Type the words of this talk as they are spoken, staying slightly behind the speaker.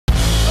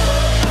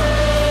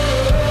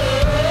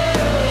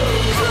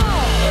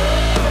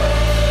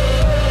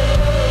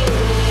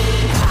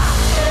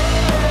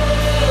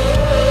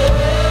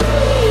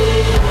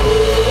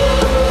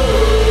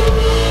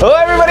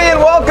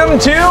welcome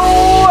to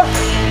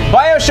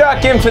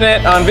Bioshock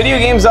Infinite on Video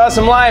Games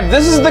Awesome Live.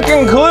 This is the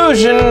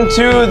conclusion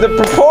to the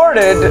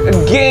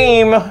purported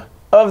game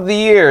of the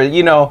year.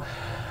 You know,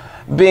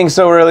 being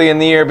so early in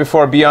the year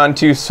before Beyond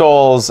Two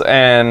Souls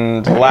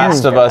and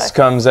Last of Us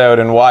comes out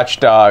and Watch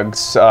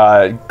Dogs,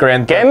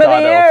 Grand Theft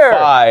Auto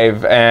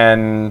 5,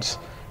 and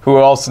who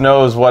else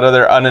knows what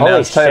other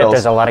unannounced titles. Holy shit,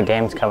 there's a lot of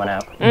games coming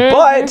out.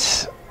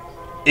 But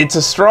it's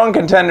a strong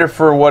contender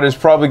for what is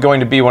probably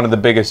going to be one of the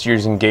biggest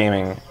years in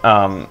gaming.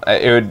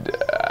 It would,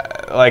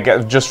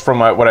 just from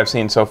what I've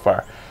seen so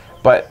far.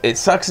 But it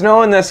sucks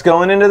knowing this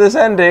going into this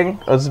ending.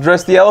 Let's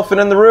address the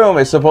elephant in the room.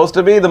 It's supposed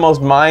to be the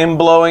most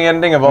mind-blowing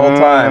ending of all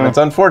time. It's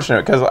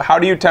unfortunate, because how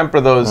do you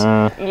temper those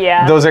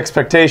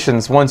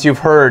expectations once you've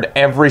heard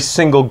every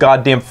single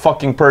goddamn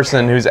fucking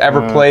person who's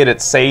ever played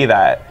it say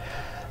that?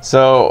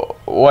 So,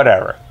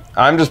 whatever.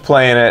 I'm just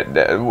playing it.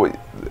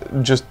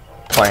 Just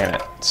playing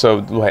it. So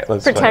wait,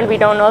 let's pretend we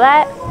don't know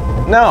that.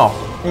 No,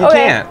 you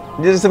can't.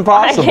 It's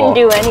impossible. I can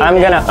do anything. I'm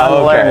gonna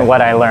unlearn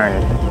what I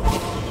learned.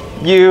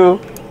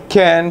 You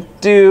can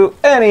do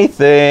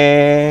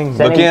anything.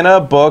 Look in a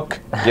book.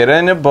 Get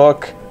in a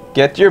book.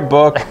 Get your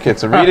book.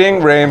 It's a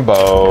reading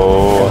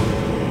rainbow.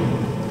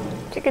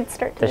 It's a good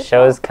start. To the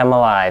show's come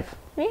alive.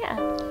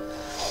 Yeah.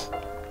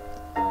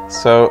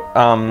 So,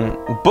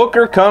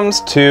 Booker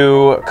comes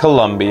to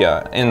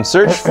Columbia in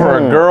search for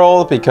a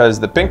girl because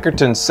the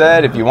Pinkertons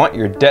said if you want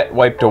your debt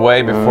wiped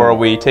away before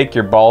we take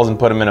your balls and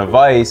put them in a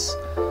vice,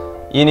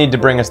 you need to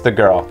bring us the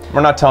girl.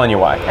 We're not telling you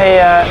why.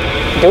 Hey,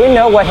 do we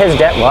know what his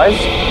debt was?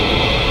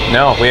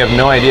 No, we have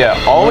no idea.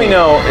 All we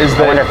know is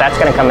that I wonder if that's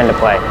going to come into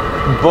play.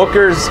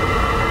 Booker's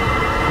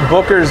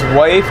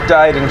wife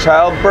died in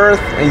childbirth.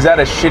 He's had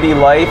a shitty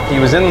life. He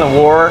was in the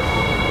war,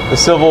 the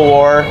Civil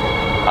War.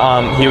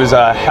 He was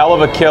a hell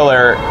of a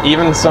killer.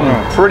 Even some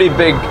pretty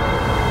big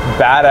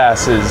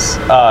badasses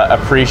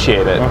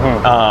appreciate it.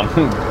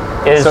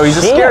 So he's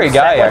a scary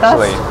guy,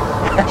 actually.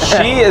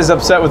 She is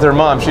upset with her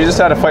mom. She just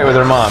had a fight with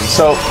her mom.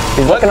 So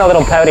he's looking a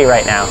little pouty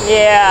right now.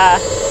 Yeah.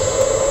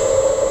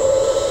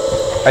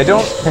 I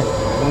don't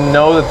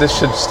know that this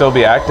should still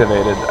be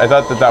activated. I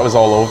thought that was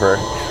all over.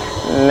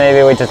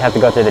 Maybe we just have to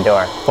go through the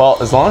door. Well,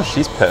 as long as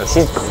she's pissed.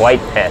 She's quite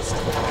pissed.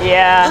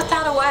 Yeah. Put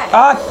that away.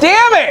 Ah,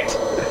 damn it!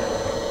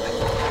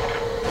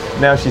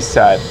 Now she's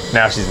sad.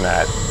 Now she's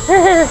mad.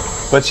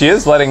 But she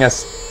is letting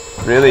us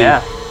really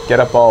get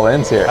up all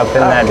ends here. Up in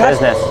that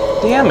business.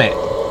 Damn it.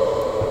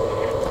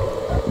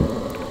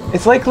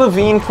 It's like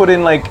Levine put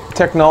in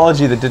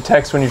technology that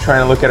detects when you're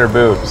trying to look at her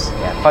boobs.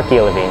 Yeah, fuck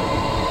you, Levine.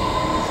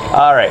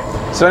 All right.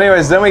 So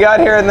anyways, then we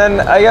got here, and then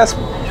I guess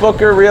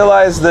Booker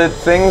realized that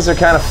things are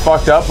kind of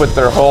fucked up with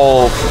their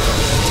whole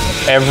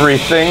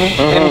everything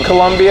in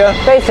Colombia.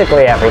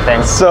 Basically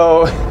everything.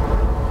 So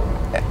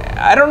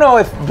I don't know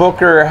if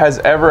Booker has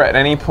ever at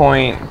any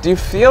point, do you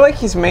feel like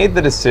he's made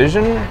the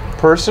decision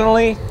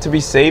personally to be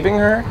saving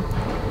her?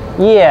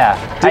 Yeah,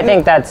 I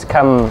think that's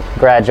come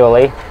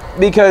gradually.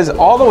 Because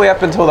all the way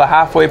up until the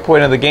halfway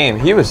point of the game,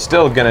 he was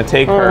still going to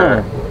take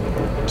her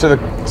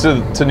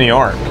to New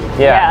York.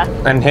 Yeah.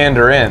 And hand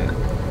her in.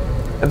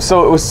 And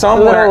so it was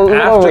somewhere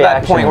after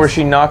that point where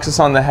she knocks us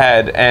on the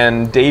head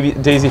and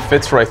Daisy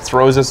Fitzroy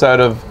throws us out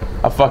of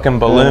a fucking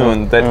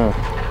balloon that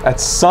at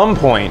some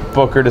point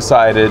Booker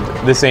decided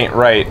this ain't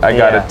right. I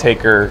gotta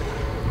take her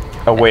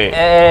away.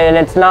 And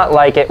it's not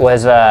like it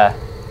was I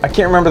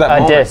can't remember that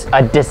moment.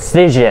 A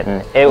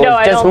decision. It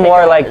was just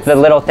more like the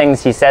little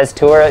things he says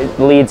to her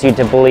leads you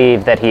to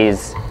believe that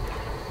he's...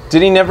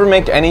 Did he never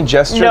make any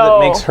gesture that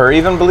makes her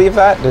even believe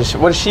that?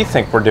 What does she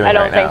think we're doing right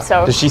now? I don't think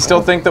so. Does she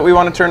still think that we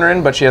want to turn her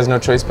in, but she has no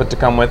choice but to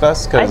come with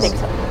us? I think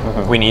so.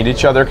 We need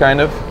each other,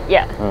 kind of?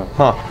 Yeah.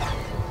 Huh.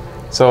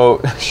 So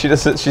she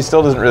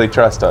still doesn't really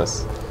trust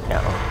us. No.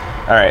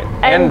 All right.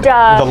 And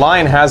the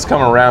line has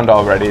come around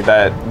already,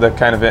 the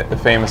kind of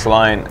famous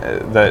line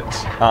that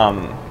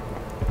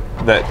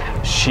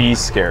she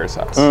scares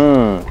us.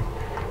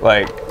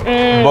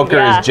 Booker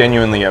is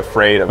genuinely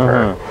afraid of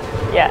her.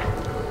 Yeah.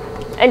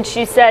 And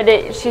she said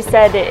if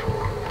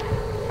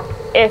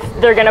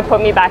they're gonna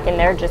put me back in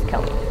there, just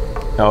kill me.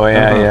 Oh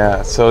yeah,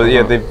 yeah. So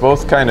yeah, they've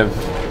both kind of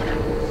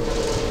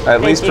at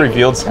least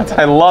revealed something.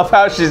 I love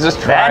how she's just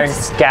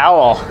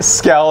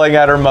scowling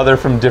at her mother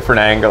from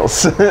different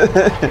angles.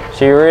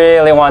 She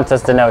really wants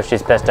us to know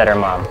she's pissed at her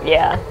mom.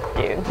 Yeah,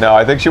 dude. No,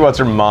 I think she wants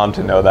her mom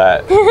to know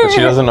that, but she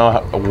doesn't know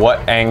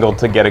what angle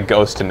to get a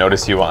ghost to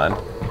notice you on.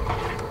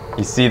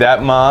 You see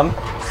that, Mom?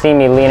 See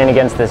me leaning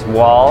against this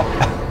wall?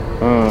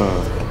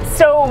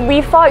 So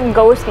we fought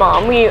Ghost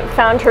Mom. We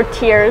found her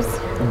tears.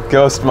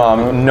 Ghost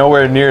Mom,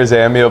 nowhere near as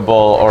amiable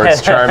or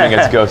as charming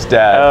as Ghost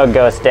Dad. Oh,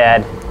 Ghost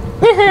Dad.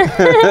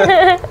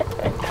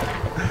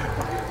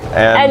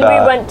 And we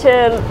went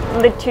to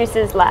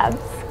Latusse's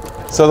labs.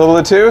 So the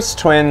Latousse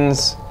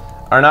twins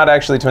are not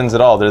actually twins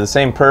at all. They're the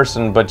same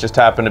person, but just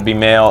happen to be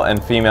male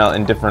and female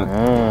in different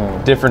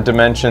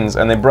dimensions.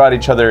 And they brought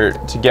each other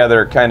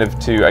together kind of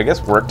to, I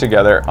guess, work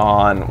together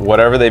on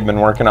whatever they've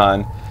been working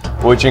on,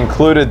 which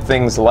included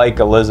things like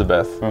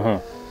Elizabeth.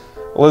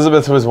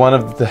 Elizabeth was one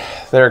of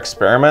their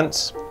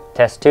experiments.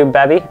 Test tube,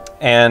 baby.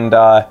 And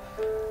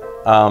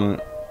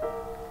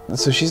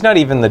so she's not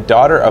even the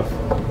daughter of.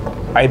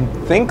 I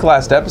think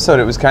last episode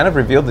it was kind of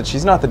revealed that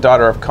she's not the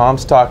daughter of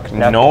Comstock,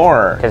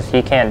 nor because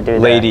he can't do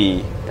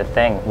the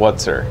thing.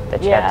 What's her?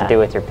 That you have to do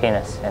with your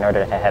penis in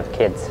order to have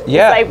kids.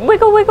 Yeah. It's like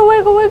wiggle, wiggle,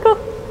 wiggle, wiggle.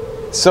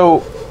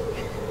 So,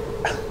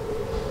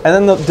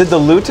 and then did the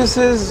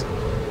Lutuses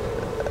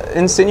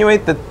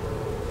insinuate that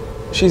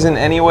she's in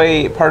any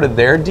way part of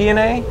their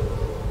DNA?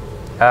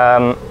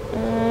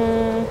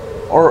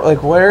 Or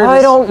like where?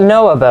 I don't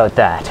know about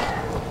that.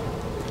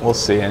 We'll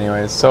see.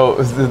 Anyways,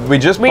 so we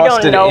just we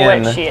busted don't know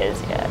in what she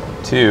is yet.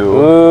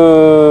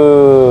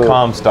 To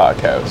Comstock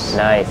House.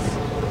 Nice.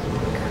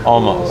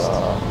 Almost.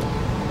 Cool.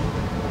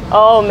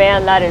 Oh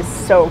man, that is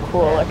so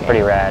cool looking.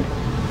 Pretty rad.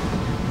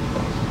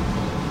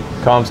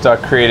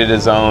 Comstock created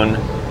his own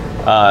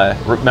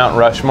Mount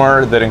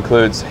Rushmore that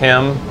includes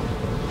him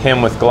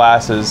with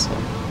glasses,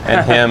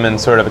 and him in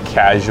sort of a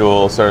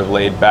casual, sort of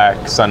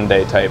laid-back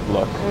Sunday type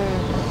look.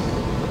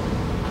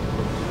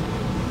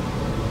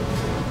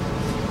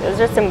 Those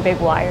are some big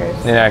wires.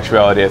 In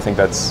actuality, I think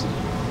that's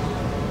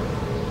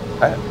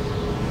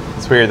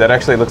it's weird. That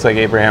actually looks like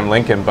Abraham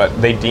Lincoln,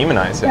 but they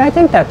demonize him. Yeah, I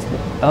think that's.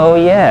 Oh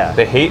yeah.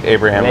 They hate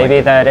Abraham Maybe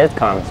Lincoln. that is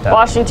Comstock.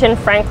 Washington,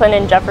 Franklin,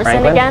 and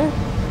Jefferson again.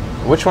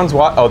 Which one's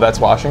what? Oh, that's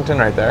Washington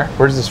right there.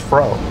 Where's this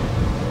fro?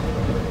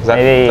 Is that,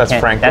 that's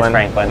Franklin. That's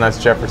Franklin. And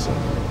that's Jefferson.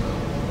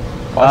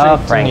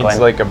 Washington Franklin needs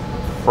like a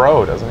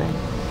fro, doesn't he?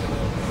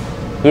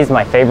 He's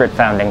my favorite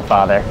founding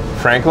father.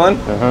 Franklin?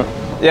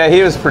 Mm-hmm. Yeah,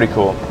 he was pretty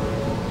cool.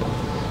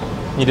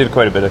 He did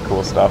quite a bit of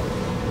cool stuff.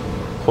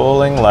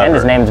 Pulling lever. And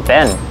his name's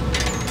Ben.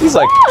 He's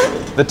like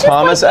the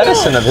Thomas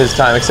Edison of his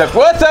time, except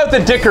without the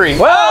dickery.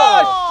 Whoa!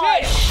 Oh,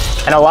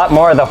 shit! And a lot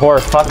more of the whore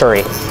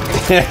fuckery.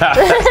 Yeah.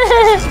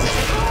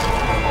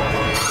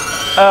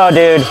 Oh,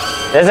 dude.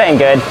 This ain't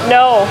good.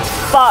 No.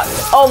 Fuck.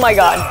 Oh my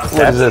god.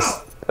 What is this?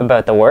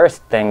 About the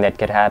worst thing that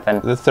could happen.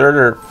 The third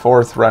or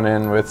fourth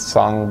run-in with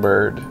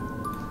Songbird.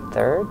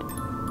 Third?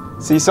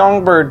 See,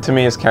 Songbird to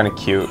me is kind of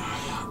cute.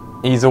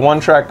 He's a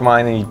one-track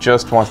mind and he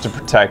just wants to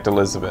protect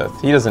Elizabeth.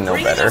 He doesn't know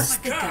better.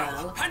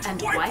 And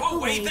wipe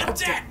away the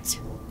debt.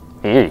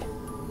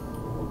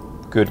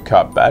 Good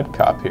cop, bad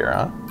cop here,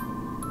 huh?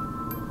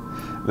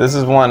 This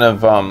is one of,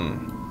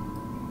 Bring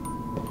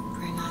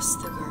us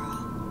the girl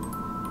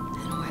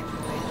and wipe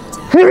away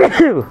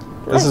the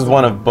debt. This is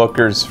one of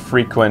Booker's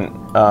frequent,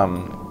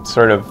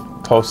 sort of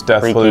post-death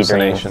Freaky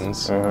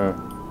hallucinations.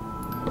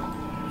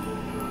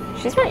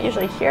 She's not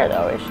usually here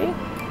though, is she?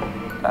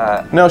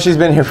 No, she's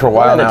been here for a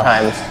while now.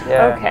 Times.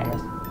 Yeah. Okay.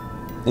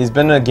 He's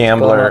been a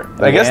gambler.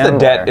 I guess the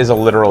debt is a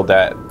literal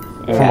debt,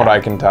 from what I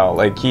can tell.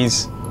 Like,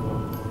 he's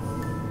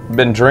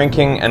been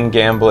drinking and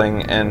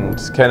gambling and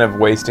kind of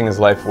wasting his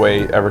life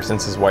away ever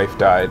since his wife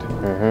died.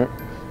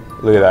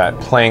 Look at that,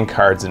 playing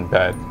cards in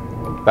bed.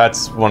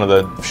 That's one of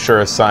the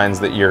surest signs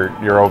that you're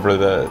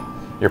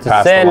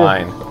past the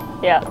line.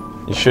 Yeah.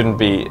 You shouldn't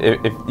be.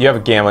 If you have a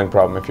gambling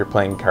problem, if you're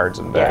playing cards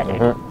in bed.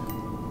 Yeah.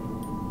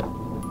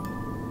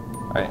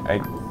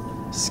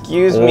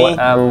 Excuse me.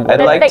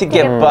 I'd like to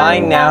get by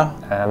now.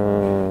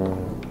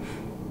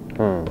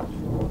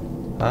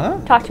 Huh?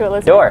 Talk to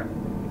Elizabeth. Door.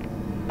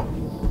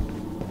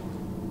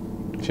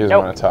 She doesn't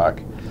want to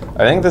talk.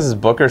 I think this is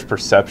Booker's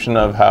perception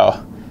of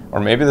how, or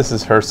maybe this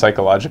is her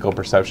psychological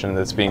perception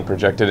that's being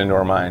projected into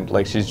her mind.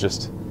 Like she's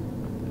just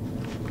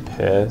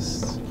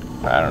pissed.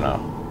 I don't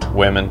know.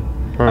 Women.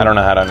 I don't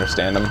know how to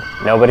understand them.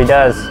 Nobody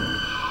does.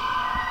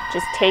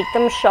 Just take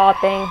them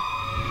shopping.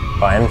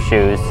 Buy them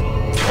shoes.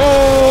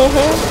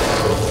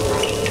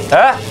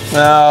 Ah!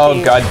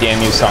 Oh, god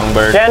damn you,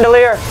 Songbird.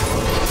 Chandelier.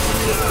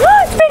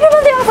 Phantom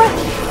of the Opera.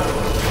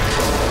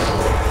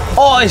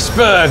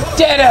 Iceberg!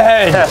 Dead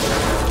ahead!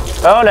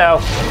 Oh no.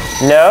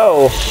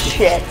 No.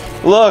 Shit.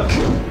 Look!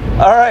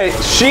 Alright,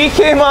 she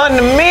came on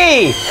to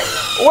me!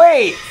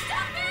 Wait!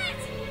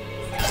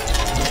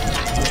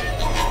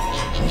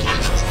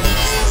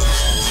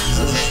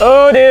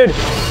 Oh, dude. I'm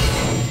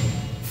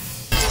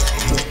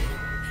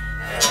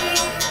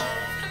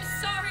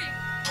sorry.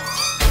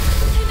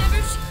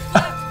 I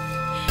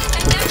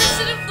never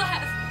should have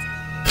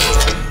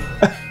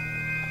left.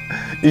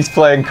 He's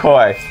playing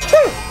coy.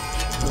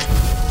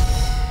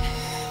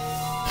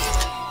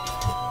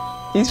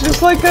 He's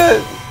just like a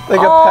pet.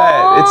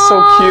 It's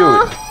so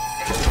cute.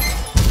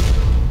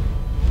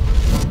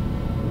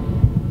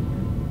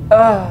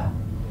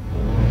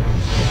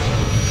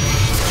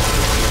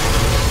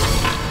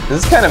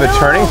 This is kind of a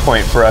turning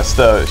point for us,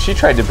 though. She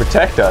tried to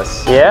protect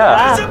us.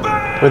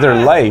 Yeah. With her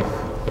life.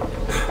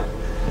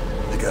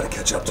 I gotta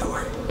catch up to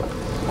her.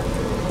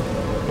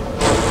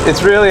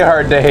 It's really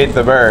hard to hate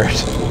the bird.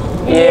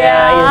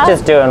 Yeah, he's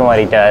just doing what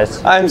he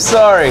does. I'm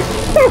sorry.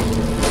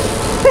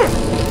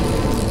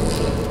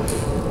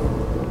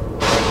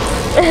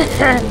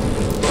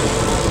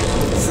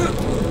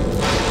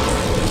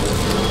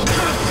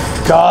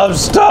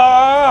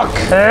 Comstock!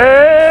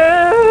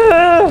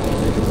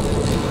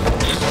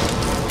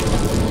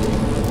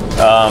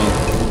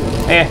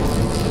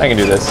 I can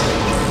do this.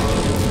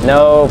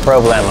 No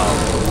problemo.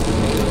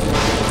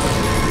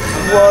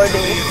 Whoa,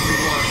 dude.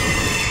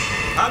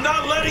 I'm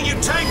not letting you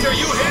take her,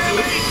 you hear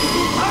me?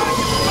 I'm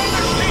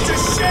a piece of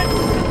shit!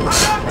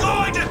 I'm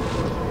not going to...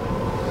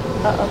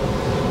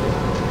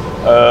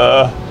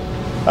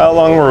 How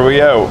long were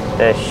we out?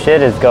 This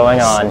shit is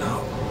going on.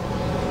 No.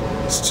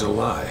 It's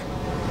July.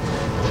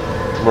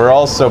 We're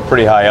also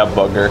pretty high up,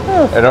 Booger.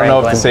 I don't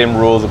know if the same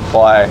rules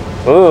apply.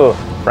 Ooh.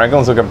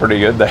 Franklin's looking pretty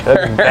good there.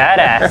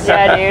 Badass.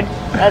 Yeah, dude.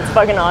 That's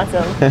fucking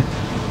awesome.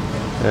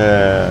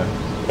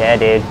 Yeah,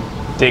 dude.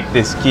 Take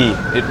this key.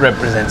 It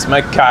represents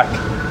my cock.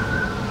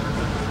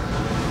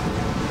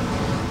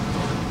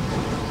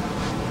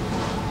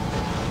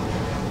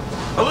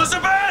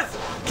 Elizabeth!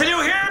 Can you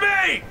hear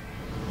me?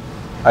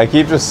 I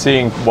keep just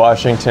seeing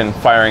Washington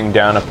firing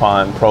down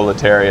upon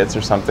proletariats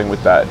or something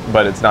with that,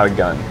 but it's not a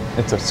gun.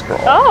 It's a scroll.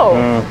 Oh.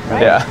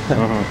 Right. Yeah.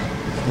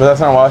 But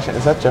that's not Washington.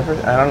 Is that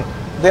Jefferson? I don't...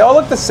 They all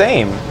look the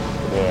same.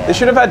 Yeah. They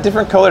should have had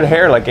different colored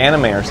hair like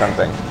anime or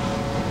something.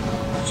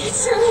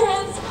 Get your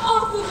hands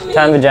off of me!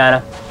 Time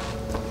vagina.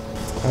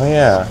 Oh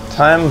yeah.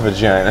 Time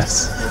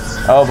vaginas.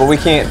 Oh, but we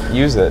can't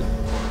use it.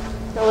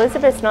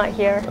 Elizabeth's not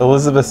here.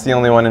 Elizabeth's the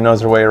only one who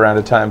knows her way around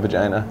a time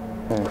vagina.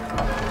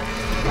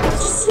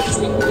 Just take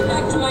me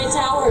back to my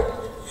tower.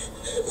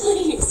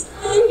 Please,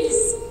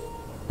 please.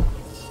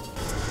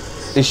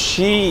 Is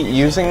she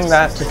using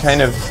that to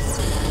kind of...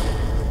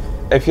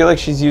 I feel like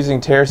she's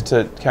using tears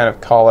to kind of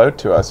call out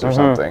to us or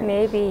something.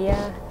 Maybe,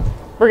 yeah.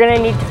 We're gonna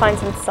need to find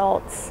some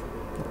salts.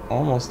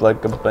 Almost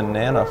like a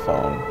banana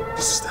phone.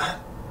 Is that?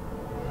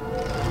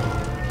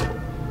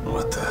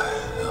 What the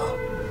hell?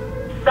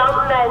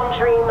 Some men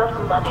dream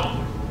of money.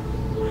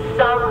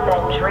 Some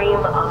men dream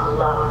of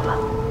love.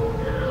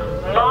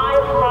 My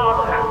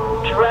father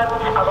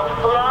dreamt of a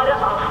flood of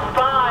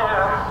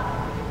fire.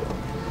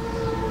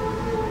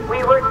 We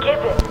were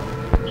given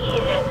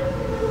Eden,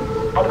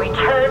 and we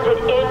turned it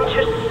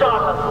into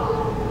Sodom.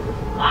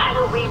 Why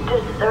do we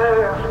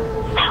deserve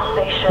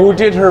salvation? Who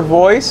did her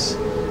voice?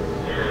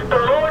 The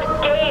Lord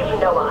gave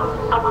Noah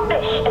a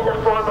fish in the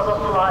form of a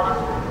flood,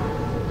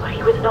 but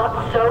he was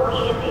not so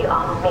easy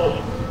on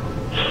me.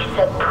 He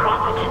said,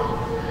 "Prophet,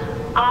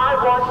 I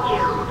want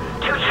you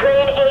to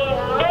train a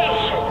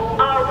nation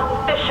of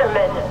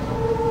fishermen."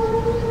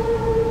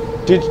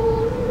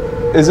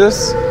 Is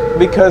this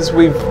because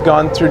we've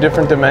gone through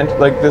different dimensions?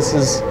 Like this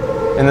is,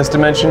 in this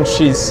dimension,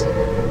 she's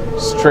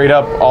straight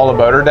up all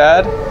about her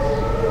dad?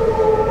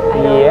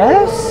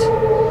 Yes?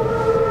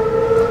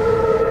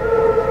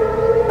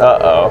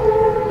 Uh-oh.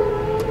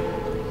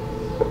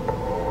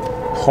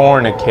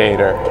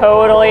 Fornicator.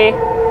 Totally.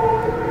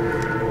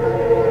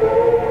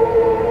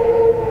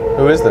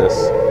 Who is this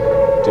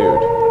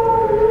dude?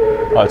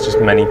 Oh, it's just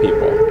many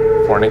people.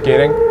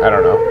 Fornicating? I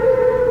don't know.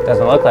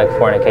 Doesn't look like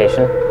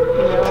fornication.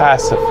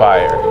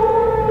 Pacifier.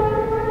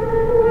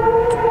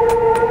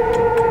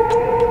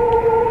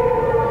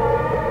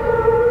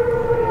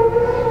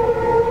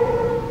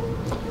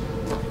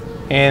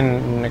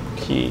 In the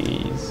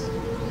keys.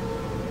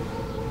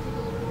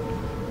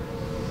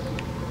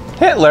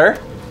 Hitler?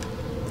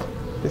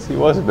 Guess he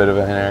was a bit of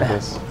an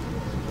anarchist.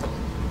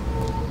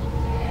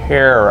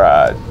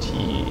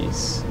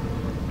 Herates.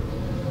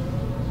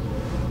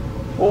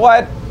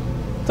 What?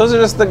 Those are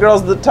just the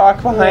girls that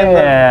talk behind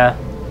them. Yeah.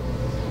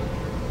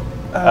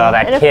 Oh,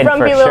 that And kid a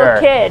frumpy for little sure.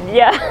 kid,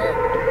 yeah.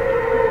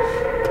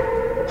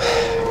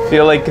 I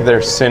feel like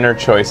their sinner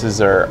choices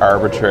are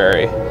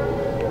arbitrary.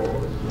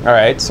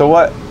 Alright, so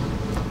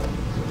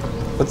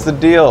what's the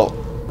deal?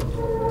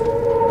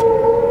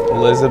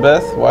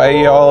 Elizabeth, why are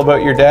you all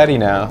about your daddy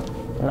now?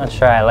 I'm not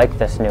sure I like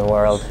this new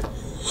world.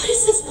 What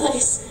is this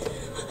place?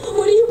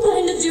 What are you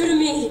planning to do to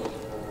me?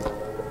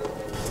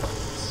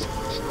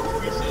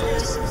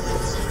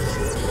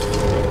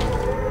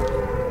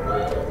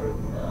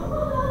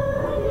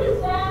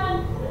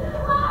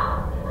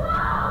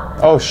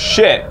 Oh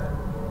shit!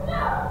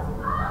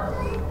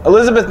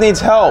 Elizabeth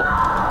needs help!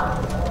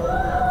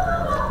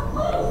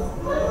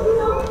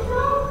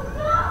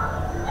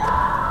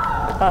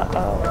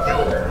 Uh-oh.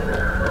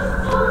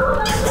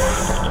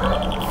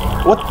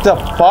 What the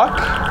fuck?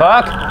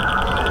 Fuck!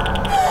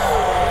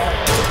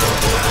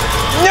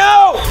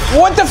 No!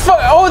 What the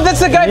fuck? Oh, that's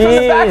the guy from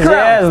the background!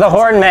 Yes, the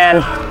horn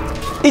man.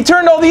 He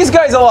turned all these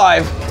guys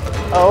alive!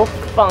 Oh,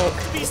 funk.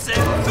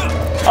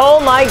 Oh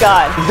my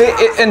god.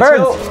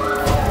 Until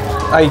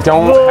I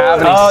don't have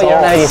any Oh, salts. you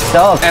don't have any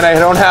salts. And I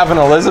don't have an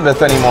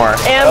Elizabeth anymore.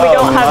 And we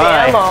don't have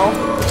my. ammo.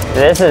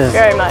 This is...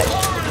 Very much.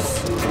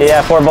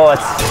 Yeah, 4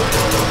 bullets.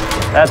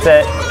 That's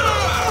it.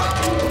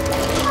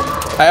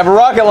 I have a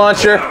rocket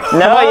launcher. No,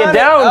 Come you on.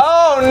 don't.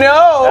 Oh,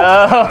 no!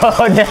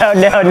 Oh,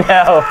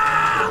 no.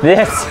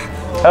 This...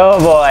 Oh,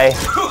 boy.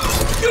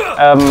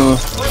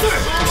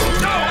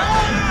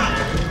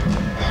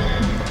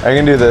 I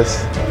can do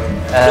this.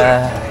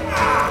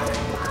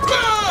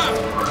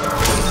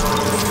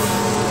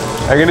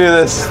 I can do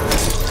this.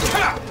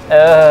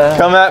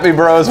 Come at me,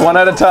 bros. One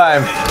at a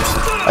time.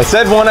 I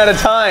said one at a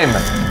time.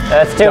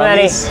 That's too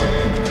Dummies.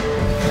 many.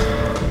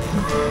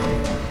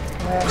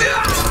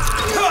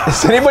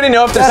 Does anybody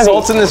know if there's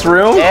salts in this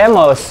room?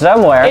 Ammo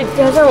somewhere. It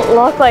doesn't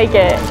look like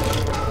it.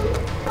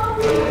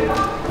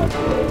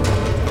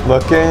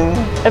 Looking.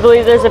 I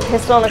believe there's a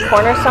pistol in the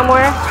corner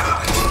somewhere.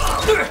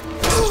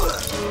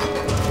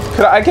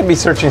 I could be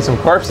searching some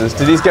corpses.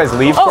 Do these guys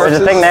leave corpses?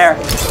 There's a thing there.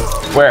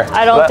 Where?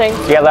 I don't think.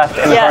 Yeah, left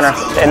in the corner.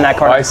 In that Oh,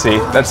 corner. I see.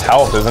 That's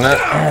health, isn't it?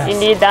 You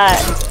need that.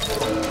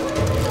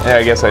 Yeah,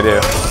 I guess I do.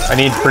 I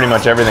need pretty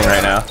much everything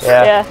right now.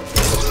 Yeah.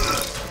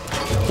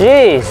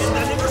 Jeez.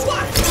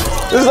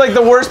 This is like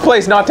the worst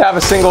place not to have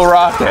a single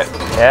rocket.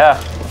 Yeah.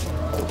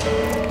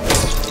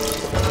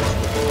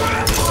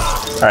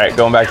 All right,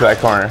 going back to that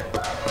corner.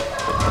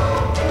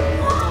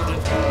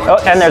 Oh,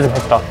 and there's a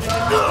pistol.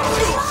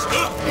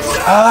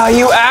 Ah,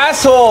 you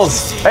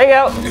assholes! There you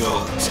go.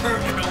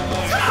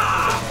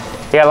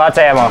 You got lots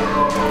of ammo.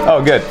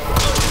 Oh, good.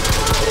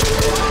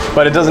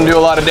 But it doesn't do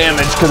a lot of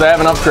damage because I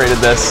haven't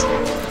upgraded this.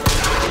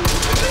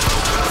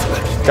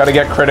 Gotta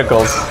get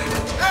criticals.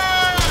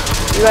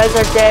 You guys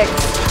are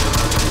dicks.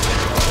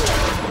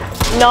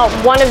 Not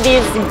one of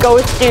these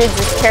ghost dudes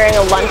is carrying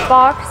a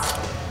lunchbox.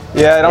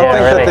 Yeah, I don't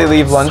think that really. they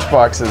leave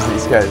lunchboxes,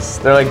 these guys.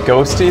 They're like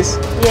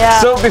ghosties. Yeah.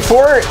 So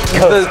before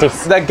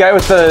Ghosties. that guy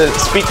with the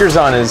speakers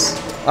on his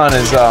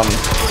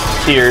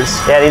ears,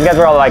 Yeah, these guys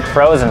were all like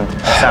frozen or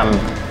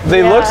something.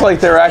 they looked like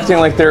they were acting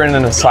like they're in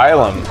an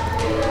asylum.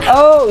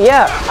 Oh,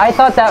 yeah. I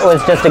thought that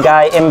was just a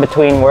guy in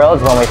between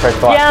worlds when we first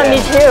walked Yeah, in. me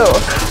too.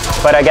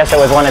 But I guess it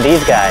was one of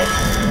these guys.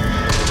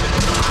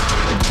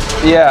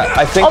 Yeah,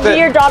 I think I'll be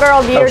your daughter,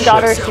 I'll be your shit.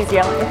 daughter, she's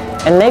yelling.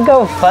 And they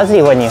go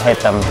fuzzy when you hit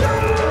them.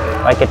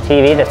 Like a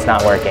TV that's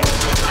not working.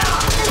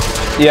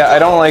 Yeah, I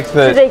don't like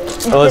that Did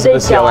they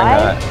Elizabeth's yelling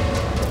die? that.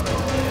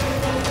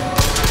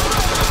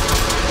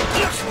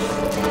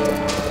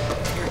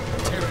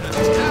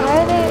 Why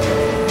are they?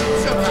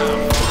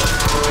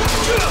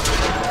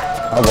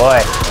 Oh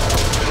boy.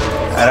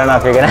 I don't know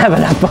if you're gonna have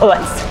enough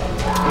bullets.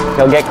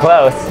 You'll get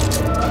close.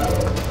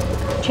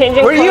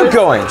 Changing Where are you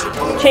going?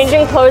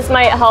 Changing clothes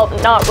might help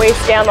not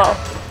waste ammo.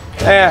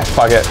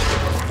 Fuck it.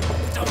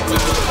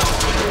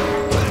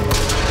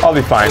 I'll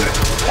be fine.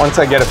 Once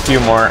I get a few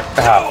more.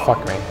 Ah,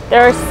 fuck me.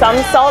 There are some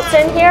salts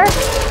in here.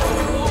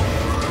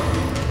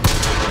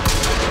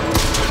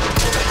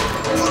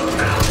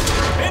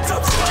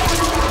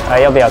 Oh,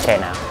 you'll be okay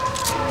now.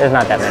 There's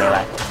not that many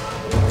left.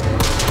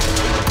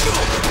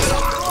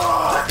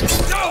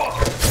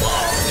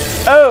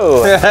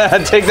 Oh!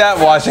 Take that,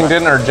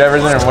 Washington or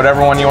Jefferson or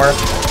whatever one you are.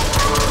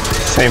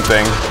 Same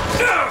thing.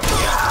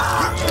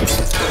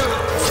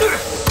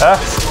 Huh?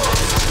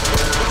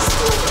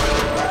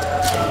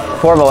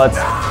 4 bullets.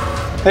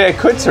 Hey, I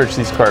could search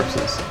these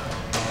corpses.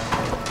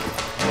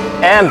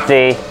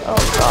 Empty. Oh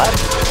god.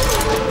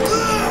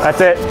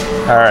 That's it.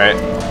 All right.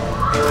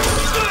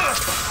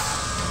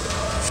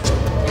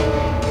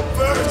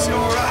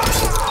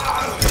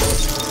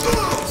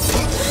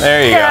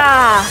 There you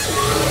Yeah. go.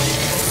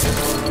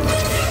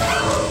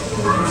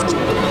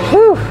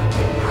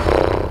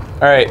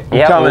 All right, I'm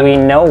Yeah, coming. we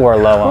know we're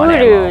low on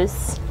ammo.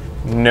 Hoodoos.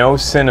 No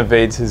sin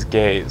evades his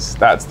gaze.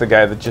 That's the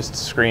guy that just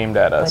screamed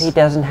at But us. he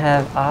doesn't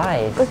have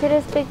eyes. Look at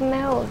his big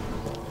mouth.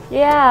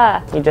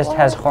 Yeah. He just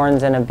has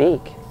horns and a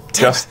beak.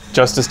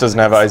 Justice doesn't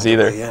have eyes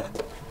either.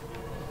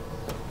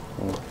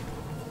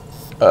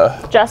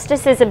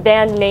 Justice is a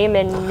band name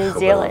in New Hope I don't have to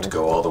Zealand.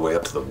 go all the way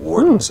up to the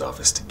warden's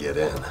office to get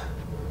in.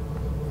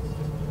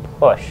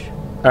 Push.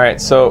 All right,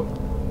 so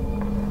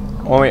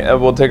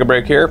we'll take a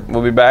break here.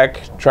 We'll be back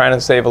trying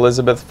to save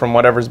Elizabeth from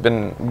whatever's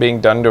been being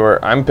done to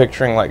her. I'm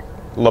picturing like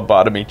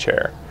lobotomy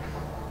chair,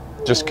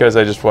 just because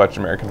I just watched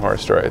American Horror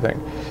Story. I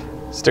think.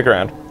 Stick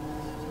around.